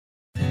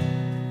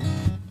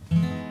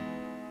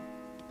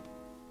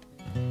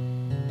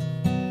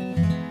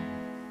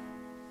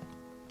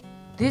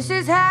This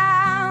is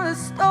how the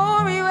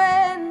story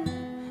went.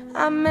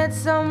 I met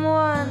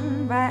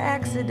someone by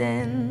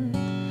accident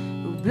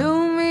who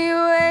blew me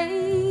away,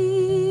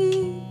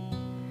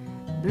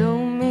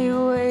 blew me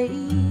away.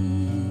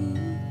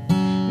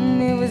 And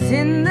it was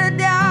in the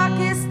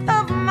darkest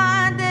of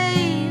my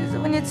days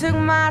when you took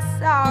my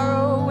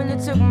sorrow, when you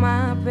took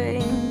my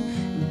pain,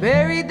 and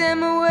buried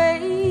them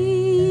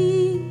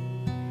away,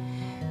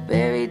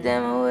 buried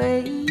them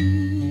away.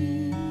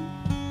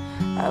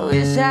 I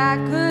wish I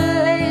could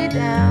lay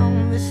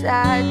down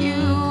beside you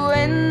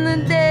when the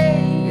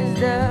day is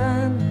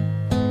done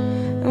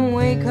and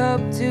wake up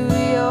to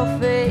your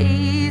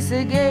face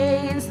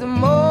against the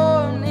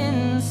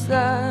morning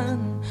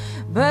sun.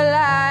 But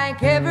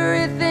like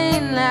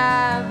everything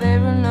I've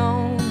ever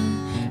known,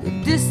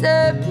 it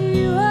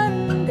disappeared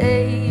one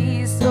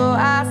day. So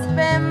I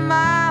spent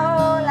my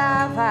whole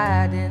life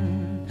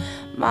hiding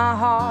my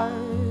heart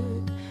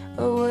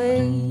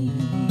away.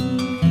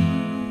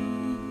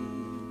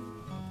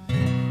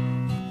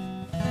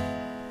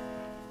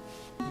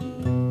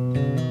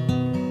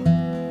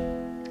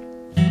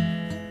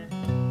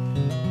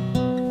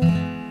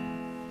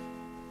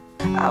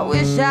 I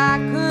wish I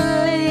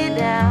could lay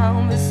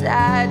down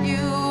beside you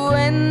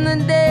when the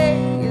day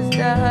is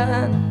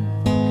done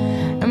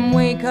and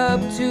wake up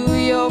to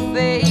your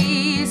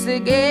face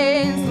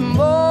against the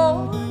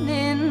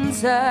morning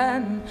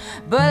sun.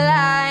 But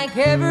like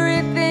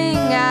everything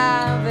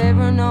I've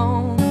ever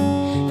known,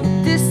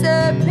 it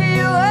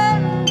disappeared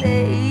one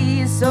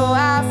day. So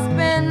I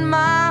spend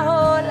my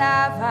whole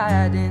life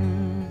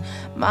hiding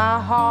my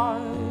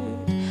heart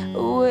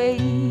away.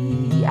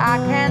 I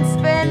can't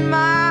spend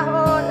my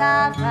whole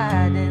life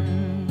hiding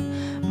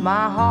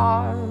my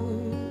heart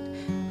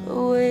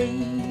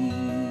away.